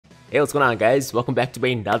Hey, what's going on, guys? Welcome back to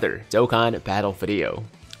another Dokkan battle video.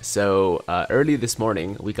 So early this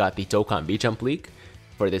morning we got the Dokkan V-Jump leak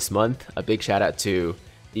for this month. A big shout out to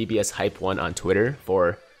DBS Hype1 on Twitter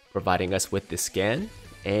for providing us with this scan,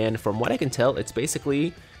 and from what I can tell, it's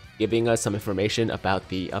basically giving us some information about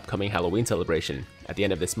the upcoming Halloween celebration at the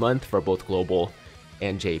end of this month for both Global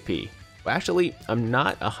and JP. Well, actually, I'm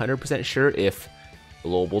not 100% sure if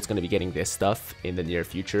Global's going to be getting this stuff in the near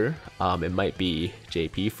future. It might be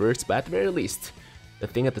JP first, but at the very least, the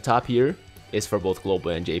thing at the top here is for both Global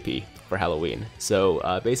and JP for Halloween. So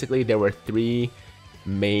basically, there were three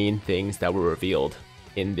main things that were revealed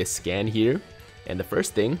in this scan here. And the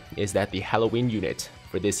first thing is that the Halloween unit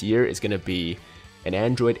for this year is going to be an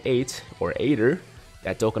Android 8 or 8er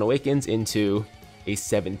that Dokkan awakens into a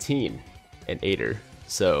 17 and 8er.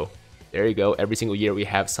 So there you go. Every single year we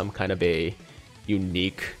have some kind of a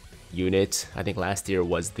unique unit. I think last year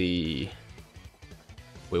was the...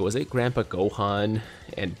 Wait, was it Grandpa Gohan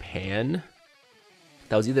and Pan?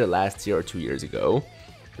 That was either last year or 2 years ago.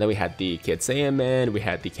 And then we had the Kid Saiyaman, we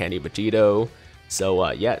had the Candy Vegito. So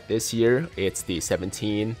yeah, this year it's the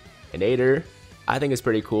 17 and 8er. I think it's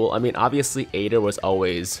pretty cool. I mean, obviously 8er was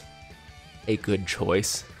always a good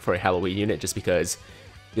choice for a Halloween unit just because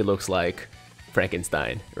it looks like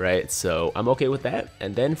Frankenstein, right? So I'm okay with that.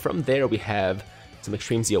 And then from there we have some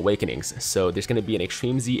Extreme Z Awakenings. So there's going to be an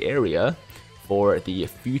Extreme Z area for the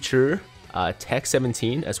future Tech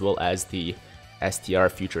 17 as well as the STR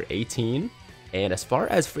Future 18. And as far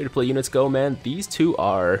as free-to-play units go, man, these two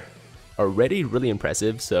are already really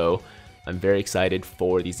impressive. So I'm very excited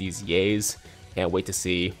for these EZAs. Can't wait to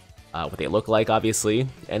see what they look like, obviously.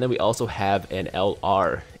 And then we also have an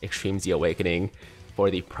LR Extreme Z Awakening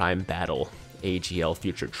for the Prime Battle AGL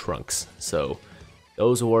Future Trunks. So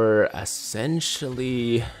those were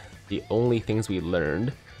essentially the only things we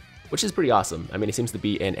learned, which is pretty awesome. I mean, it seems to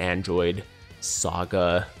be an Android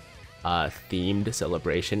Saga themed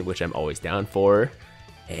celebration, which I'm always down for.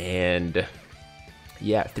 And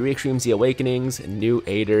yeah, 3 Extreme Z Awakenings, new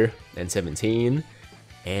 8er and 17.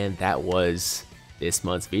 And that was this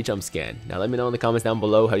month's V-Jump scan. Now let me know in the comments down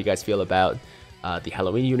below how you guys feel about the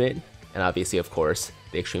Halloween unit, and obviously, of course,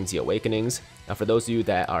 the Extreme Z Awakenings. Now for those of you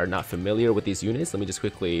that are not familiar with these units, let me just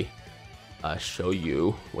quickly show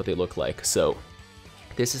you what they look like. So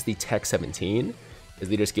this is the Tech 17. His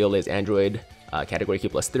leader skill is Android category Q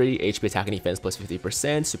 +3, HP attack and defense plus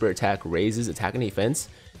 50%, super attack raises attack and defense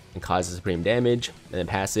and causes supreme damage, and then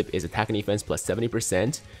passive is attack and defense plus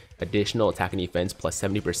 70%, additional attack and defense plus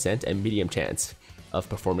 70%, and medium chance of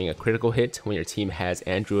performing a critical hit when your team has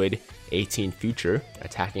Android 18 Future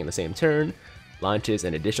attacking in the same turn, launches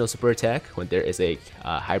an additional super attack when there is a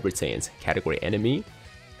Hybrid Saiyans category enemy.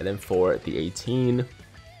 And then for the 18,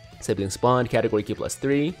 Sibling Spawn category Q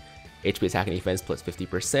 +3, HP attack and defense plus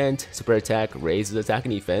 50%, super attack raises attack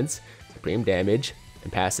and defense, supreme damage,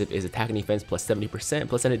 and passive is attack and defense plus 70%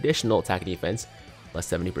 plus an additional attack and defense plus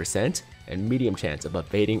 70%, and medium chance of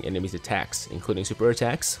evading enemies' attacks, including super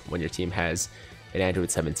attacks when your team has an Android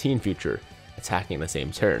 17 Future attacking in the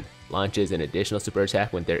same turn. Launches an additional super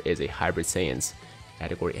attack when there is a Hybrid Saiyans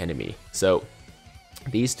category enemy. So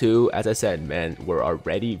these two, as I said, man, were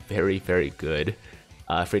already very, very good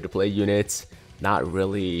free-to-play units. Not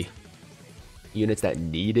really units that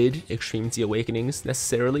needed Extreme Z Awakenings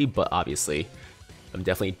necessarily, but obviously I'm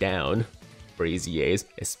definitely down for EZAs,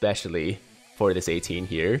 especially for this 18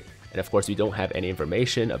 here. And of course, we don't have any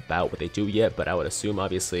information about what they do yet, but I would assume,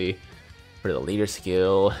 obviously, for the leader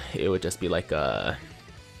skill, it would just be like a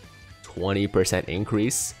 20%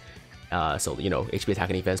 increase. So, you know, HP attack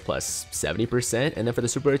and defense plus 70%. And then for the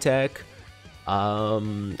super attack,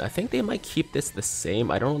 I think they might keep this the same.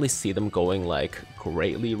 I don't really see them going like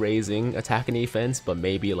greatly raising attack and defense, but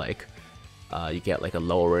maybe like you get like a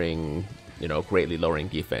lowering, you know, greatly lowering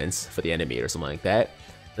defense for the enemy or something like that.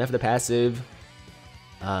 And then for the passive,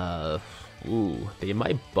 they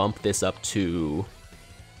might bump this up to...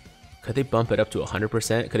 Could they bump it up to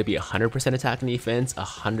 100%? Could it be 100% attack and defense,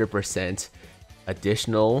 100%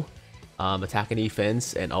 additional attack and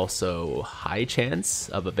defense, and also high chance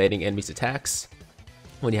of evading enemies' attacks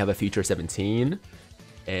when you have a Future 17?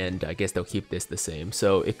 And I guess they'll keep this the same.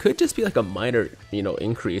 So it could just be like a minor, you know,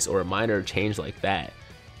 increase or a minor change like that.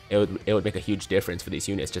 It would make a huge difference for these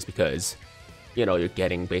units just because, you know, you're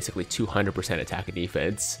getting basically 200% attack and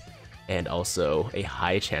defense and also a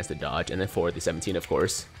high chance to dodge. And then for the 17, of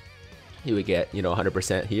course, you would get, you know,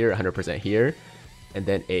 100% here, 100% here, and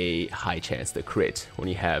then a high chance to crit when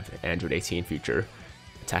you have Android 18 Future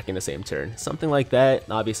attacking the same turn. Something like that.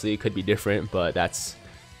 Obviously, it could be different, but that's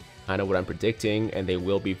kind of what I'm predicting, and they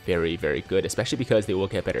will be very, very good, especially because they will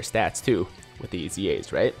get better stats too with the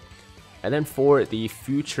EZAs, right? And then for the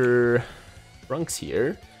future Trunks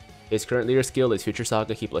here, his current leader skill is Future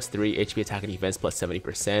Saga, key +3, HP attack and defense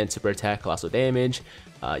 +70%, super attack, colossal damage,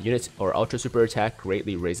 units or ultra super attack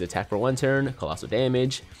greatly raise attack for 1 turn, colossal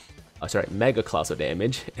damage, mega colossal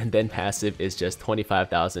damage, and then passive is just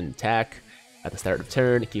 25,000 attack at the start of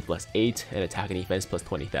turn, key +8, and attack and defense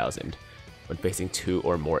 +20,000 when facing 2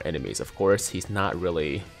 or more enemies. Of course, he's not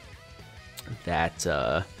really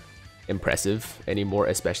that impressive anymore,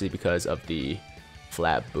 especially because of the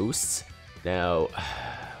flat boosts. Now,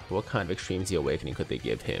 what kind of Extreme Z Awakening could they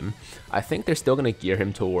give him? I think they're still going to gear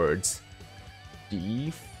him towards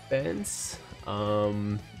defense. I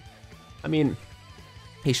mean,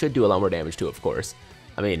 he should do a lot more damage too, of course.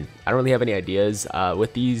 I mean, I don't really have any ideas.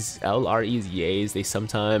 With these LREZAs, they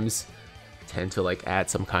sometimes tend to like add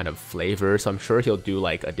some kind of flavor, so I'm sure he'll do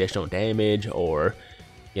like additional damage, or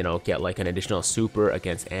you know, get like an additional super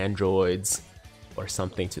against androids or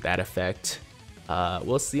something to that effect.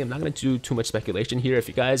 We'll see. I'm not going to do too much speculation here. If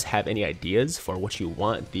you guys have any ideas for what you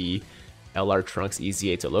want the LR Trunks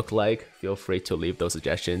EZA to look like, feel free to leave those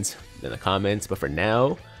suggestions in the comments. But for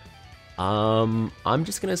now, I'm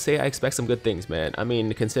just going to say I expect some good things, man. I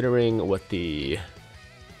mean, considering what the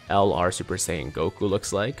LR Super Saiyan Goku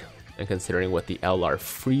looks like, and considering what the LR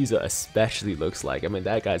Frieza especially looks like, I mean,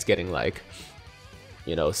 that guy's getting like,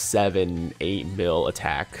 you know, 7-8 mil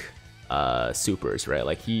attack supers, right?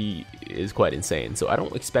 Like, he is quite insane. So I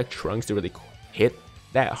don't expect Trunks to really hit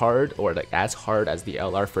that hard, or like as hard as the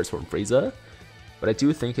LR First Form Frieza, but I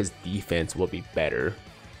do think his defense will be better,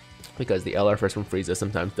 because the LR First Form Frieza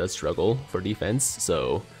sometimes does struggle for defense.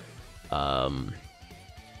 So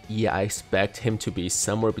yeah, I expect him to be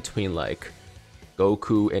somewhere between like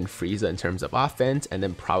Goku and Frieza in terms of offense, and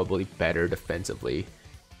then probably better defensively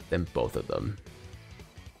than both of them.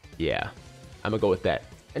 Yeah, I'm gonna go with that.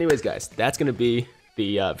 Anyways, guys, that's gonna be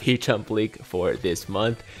the V-Jump leak for this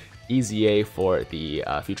month. EZA for the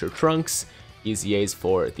future Trunks, EZAs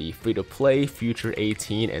for the free-to-play future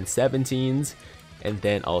 18 and 17s, and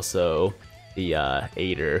then also the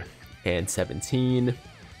 8er and 17.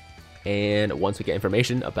 And once we get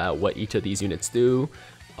information about what each of these units do,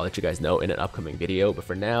 I'll let you guys know in an upcoming video. But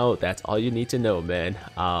for now, that's all you need to know, man.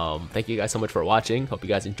 Thank you guys so much for watching. Hope you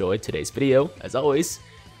guys enjoyed today's video. As always,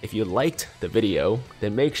 if you liked the video,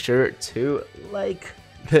 then make sure to like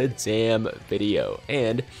the damn video.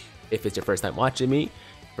 And if it's your first time watching me,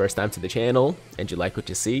 first time to the channel, and you like what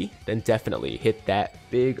you see, then definitely hit that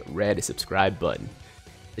big red subscribe button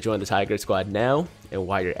to join the Tiger Squad now. And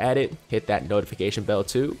while you're at it, hit that notification bell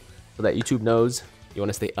too, so that YouTube knows you want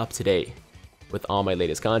to stay up to date with all my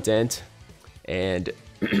latest content. And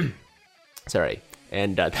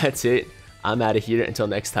that's it. I'm out of here until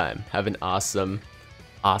next time. Have an awesome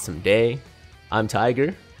day. I'm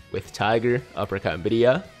Tiger with Tiger Uppercut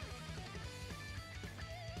Video,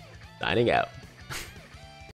 signing out.